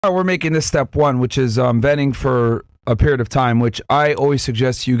We're making this step one, which is vetting for a period of time, which I always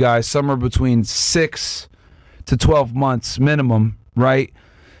suggest to you guys somewhere between 6 to 12 months minimum, right?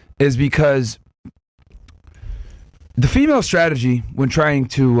 Is because the female strategy when trying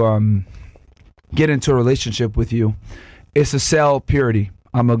to get into a relationship with you is to sell purity.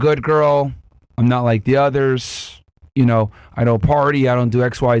 I'm a good girl. I'm not like the others. You know, I don't party. I don't do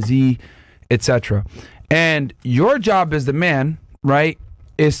X, Y, Z, etc. And your job as the man, right,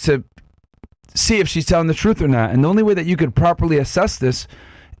 is to see if she's telling the truth or not. And the only way that you could properly assess this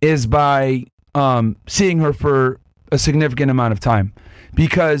is by seeing her for a significant amount of time.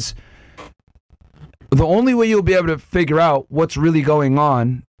 Because the only way you'll be able to figure out what's really going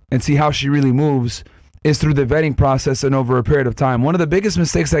on and see how she really moves is through the vetting process and over a period of time. One of the biggest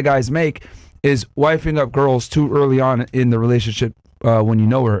mistakes that guys make is wifing up girls too early on in the relationship when you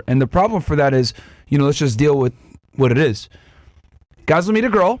know her. And the problem for that is, you know, let's just deal with what it is. Guys will meet a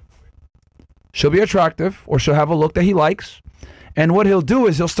girl, she'll be attractive, or she'll have a look that he likes, and what he'll do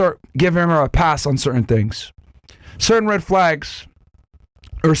is he'll start giving her a pass on certain things. Certain red flags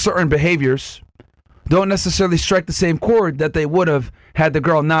or certain behaviors don't necessarily strike the same chord that they would have had the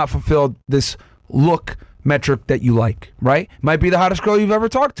girl not fulfilled this look metric that you like, right? Might be the hottest girl you've ever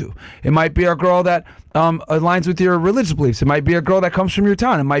talked to. It might be a girl that aligns with your religious beliefs. It might be a girl that comes from your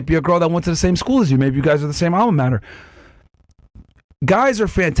town. It might be a girl that went to the same school as you. Maybe you guys are the same alma mater. Guys are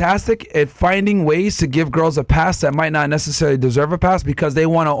fantastic at finding ways to give girls a pass that might not necessarily deserve a pass because they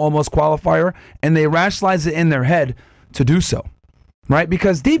want to almost qualify her, and they rationalize it in their head to do so, right?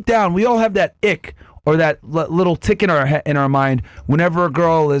 Because deep down, we all have that ick or that little tick in our mind whenever a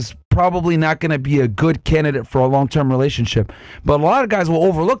girl is probably not going to be a good candidate for a long-term relationship. But a lot of guys will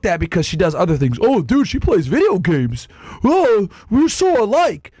overlook that because she does other things. Oh, dude, she plays video games. Oh, we're so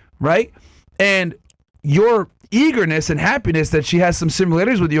alike, right? And your eagerness and happiness that she has some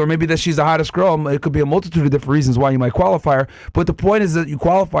similarities with you, or maybe that she's the hottest girl. It could be a multitude of different reasons why you might qualify her, but the point is that you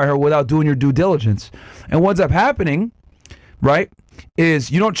qualify her without doing your due diligence. And what ends up happening, right, is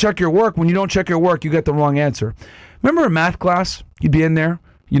you don't check your work. When you don't check your work, you get the wrong answer. Remember in math class, you'd be in there,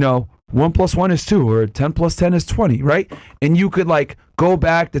 you know, 1 + 1 is 2, or 10 + 10 is 20, right? And you could like go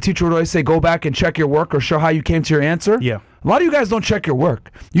back, the teacher would always say, go back and check your work or show how you came to your answer. Yeah. A lot of you guys don't check your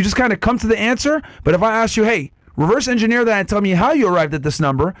work. You just kind of come to the answer, but if I ask you, hey, reverse engineer that and tell me how you arrived at this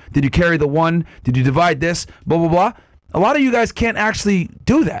number. Did you carry the 1? Did you divide this? Blah, blah, blah. A lot of you guys can't actually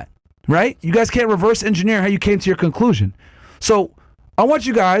do that, right? You guys can't reverse engineer how you came to your conclusion. So I want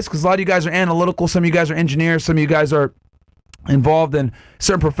you guys, because a lot of you guys are analytical, some of you guys are engineers, some of you guys are involved in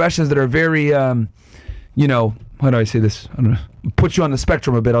certain professions that are very, you know, how do I say this? I'm going to put you on the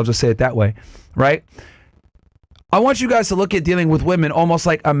spectrum a bit. I'll just say it that way, right? I want you guys to look at dealing with women almost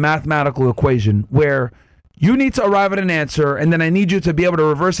like a mathematical equation where you need to arrive at an answer, and then I need you to be able to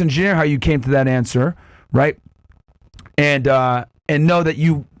reverse engineer how you came to that answer, right? And know that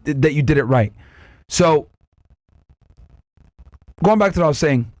you did it right. So going back to what I was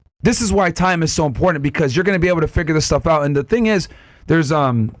saying, this is why time is so important, because you're going to be able to figure this stuff out. And the thing is, there's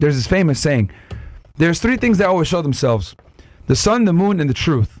this famous saying, there's 3 things that always show themselves: the sun, the moon, and the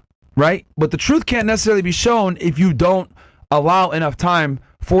truth, right? But the truth can't necessarily be shown if you don't allow enough time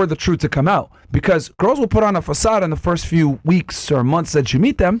for the truth to come out, because girls will put on a facade in the first few weeks or months that you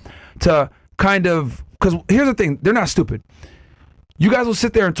meet them to kind of, because here's the thing, they're not stupid. You guys will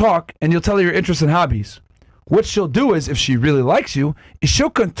sit there and talk, and you'll tell her your interests and hobbies. What she'll do is, if she really likes you, is she'll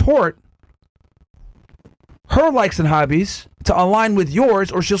contort her likes and hobbies to align with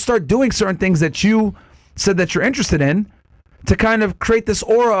yours, or she'll start doing certain things that you said that you're interested in to kind of create this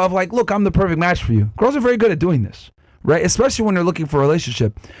aura of like, look, I'm the perfect match for you. Girls are very good at doing this, right? Especially when they're looking for a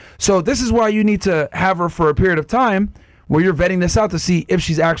relationship. So this is why you need to have her for a period of time where you're vetting this out to see if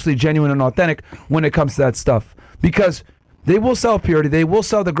she's actually genuine and authentic when it comes to that stuff. Because they will sell purity, they will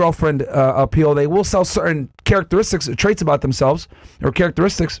sell the girlfriend appeal, they will sell certain characteristics, traits about themselves, or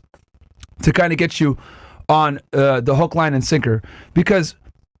characteristics to kind of get you on the hook, line, and sinker. Because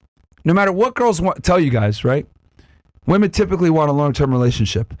no matter what girls tell you guys, right? Women typically want a long-term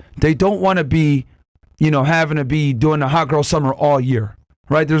relationship. They don't want to be, you know, having to be doing a hot girl summer all year,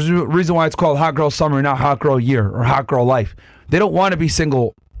 right? There's a reason why it's called hot girl summer, not hot girl year or hot girl life. They don't want to be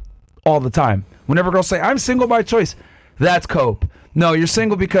single all the time. Whenever girls say, I'm single by choice, that's cope. No, you're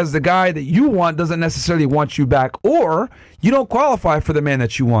single because the guy that you want doesn't necessarily want you back, or you don't qualify for the man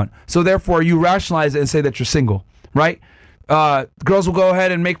that you want. So therefore, you rationalize it and say that you're single, right? Girls will go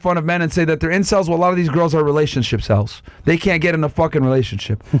ahead and make fun of men and say that they're incels. Well, a lot of these girls are relationship cells. They can't get in a fucking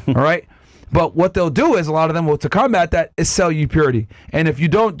relationship, all right? But what they'll do is, a lot of them will, to combat that, is sell you purity. And if you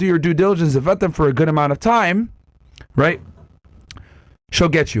don't do your due diligence and vet them for a good amount of time, right, she'll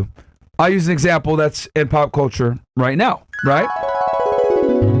get you. I'll use an example that's in pop culture right now, right?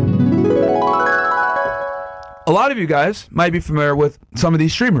 A lot of you guys might be familiar with some of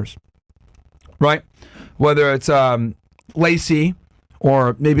these streamers, right? Whether it's Lacey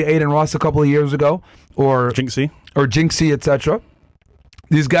or maybe Aiden Ross a couple of years ago, or Jinxie, etc.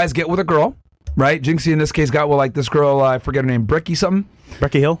 These guys get with a girl, right? Jinxie in this case got with like this girl, I forget her name, Bricky something.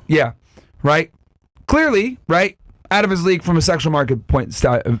 Bricky Hill? Yeah, right? Clearly, right, out of his league from a sexual market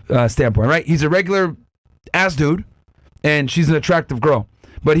standpoint, right? He's a regular ass dude, and she's an attractive girl.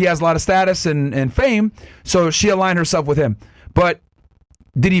 But he has a lot of status and fame, so she aligned herself with him. But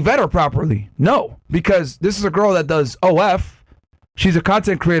did he vet her properly? No, because this is a girl that does OF. She's a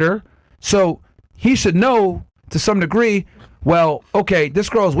content creator, so he should know to some degree, well, okay, this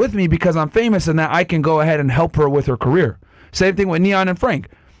girl's with me because I'm famous and that I can go ahead and help her with her career. Same thing with Neon and Frank.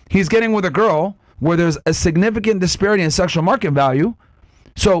 He's getting with a girl where there's a significant disparity in sexual market value.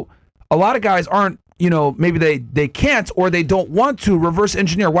 So a lot of guys aren't, you know, maybe they can't or they don't want to reverse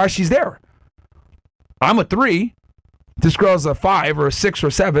engineer why she's there. I'm a 3. This girl's a 5 or a 6 or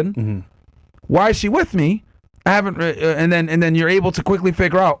 7. Mm-hmm. Why is she with me? I haven't, and then you're able to quickly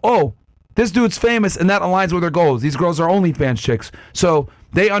figure out, oh, this dude's famous and that aligns with their goals. These girls are OnlyFans chicks. So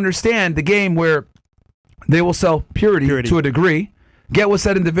they understand the game where they will sell purity to a degree, get with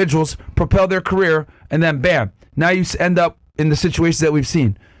said individuals, propel their career, and then bam. Now you end up in the situations that we've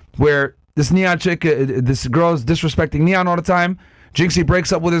seen where this Neon chick, this girl is disrespecting Neon all the time. Jinxie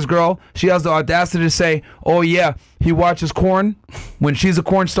breaks up with his girl. She has the audacity to say, oh yeah, he watches corn when she's a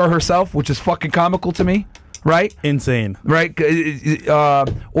corn star herself, which is fucking comical to me. Right? Insane. Right?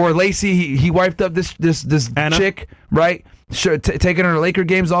 Or Lacey, he wiped up this chick, right? Taking her to Laker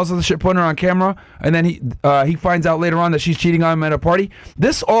games, also the shit, putting her on camera, and then he finds out later on that she's cheating on him at a party.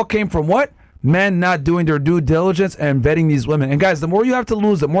 This all came from what? Men not doing their due diligence and vetting these women. And guys, the more you have to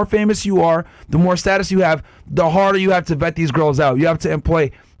lose, the more famous you are, the more status you have, the harder you have to vet these girls out. You have to employ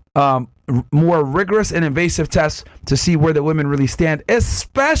more rigorous and invasive tests to see where the women really stand,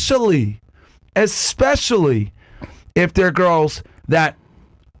 especially if they're girls that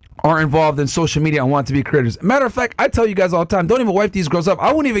are involved in social media and want to be creators. Matter of fact, I tell you guys all the time, don't even wipe these girls up.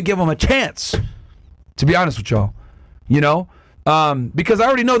 I wouldn't even give them a chance, to be honest with y'all. You know? Because I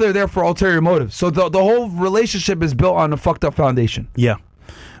already know they're there for ulterior motives. So the whole relationship is built on a fucked up foundation. Yeah.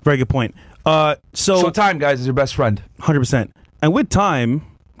 Very good point. So time, guys, is your best friend. 100%. And with time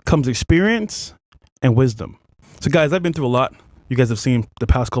comes experience and wisdom. So guys, I've been through a lot. You guys have seen the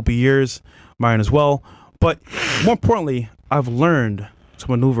past couple of years, Myron as well. But more importantly, I've learned to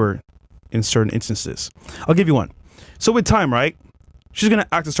maneuver in certain instances. I'll give you one. So with time, right? She's going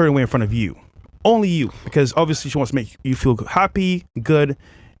to act a certain way in front of you. Only you, because obviously she wants to make you feel happy, good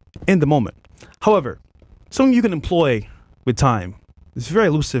in the moment. However, something you can employ with time, it's very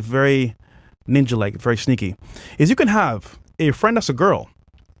elusive, very ninja-like, very sneaky, is you can have a friend that's a girl,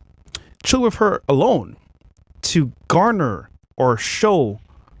 chill with her alone to garner or show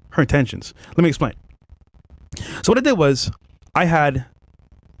her intentions. Let me explain. So what I did was I had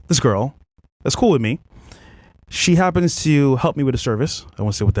this girl that's cool with me. She happens to help me with a service. I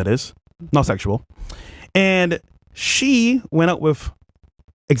won't say what that is. Not sexual. And she went out with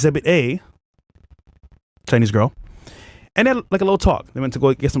Exhibit A, Chinese girl, and they had like a little talk. They went to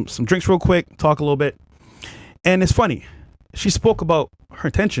go get some drinks real quick, talk a little bit. And it's funny. She spoke about her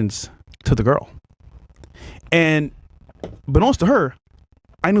intentions to the girl. And beknownst to her,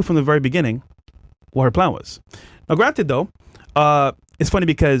 I knew from the very beginning what her plan was. Now, granted, though, it's funny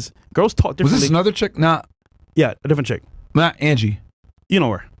because girls talk differently. Was this another chick? Nah. Yeah, a different chick. Not Angie. You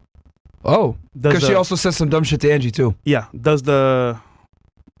know her. Oh, because she also says some dumb shit to Angie too. Yeah, does the,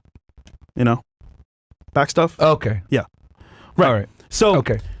 back stuff. Okay. Yeah. Right. All right. So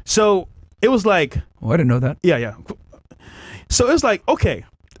okay. So it was like. Oh, I didn't know that. Yeah. So it was like, okay,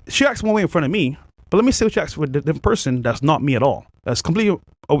 she acts one way in front of me, but let me see what she acts with a different person that's not me at all. That's completely,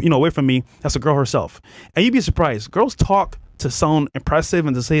 away from me. That's a girl herself. And you'd be surprised. Girls talk to sound impressive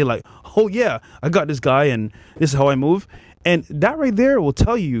and to say like, oh yeah, I got this guy and this is how I move. And that right there will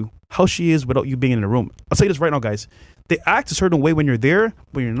tell you how she is without you being in the room. I'll tell you this right now, guys. They act a certain way when you're there.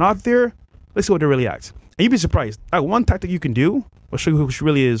 When you're not there, let's see what they really act. And you'd be surprised. One tactic you can do will show you who she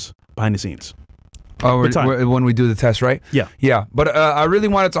really is behind the scenes. Oh, when we do the test, right? Yeah. Yeah. But I really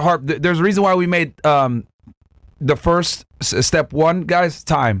wanted to harp. There's a reason why we made the first step one, guys,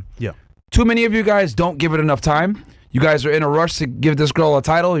 time. Yeah. Too many of you guys don't give it enough time. You guys are in a rush to give this girl a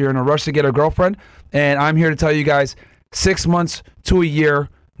title. You're in a rush to get a girlfriend. And I'm here to tell you guys, 6 months to a year,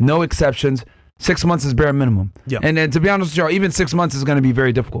 no exceptions. 6 months is bare minimum. Yeah. And to be honest with y'all, even 6 months is going to be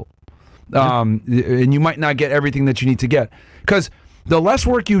very difficult. And you might not get everything that you need to get. Because the less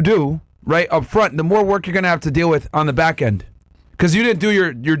work you do, right, up front, the more work you're going to have to deal with on the back end. Because you didn't do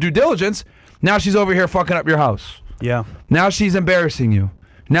your due diligence. Now she's over here fucking up your house. Yeah. Now she's embarrassing you.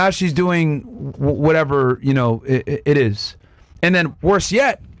 Now she's doing whatever, it is. And then worse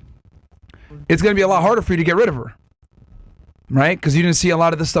yet, it's going to be a lot harder for you to get rid of her. Right? Because you didn't see a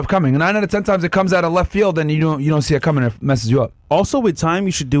lot of this stuff coming. And 9 out of 10 times it comes out of left field and you don't see it coming and it messes you up. Also, with time,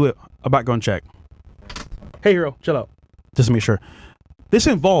 you should do a background check. Hey, hero, chill out. Just to make sure. This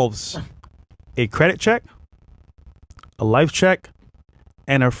involves a credit check, a life check,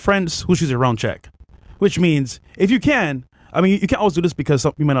 and a friends who she's around check. Which means, if you can, you can't always do this because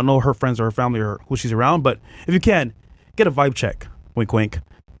you might not know her friends or her family or who she's around, but if you can, get a vibe check. Wink, wink.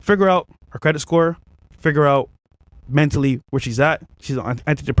 Figure out her credit score. Figure out mentally where she's at. She's on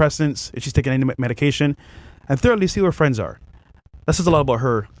antidepressants, if she's taking any medication. And thirdly, see where her friends are. That says a lot about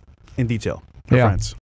her in detail. Her friends.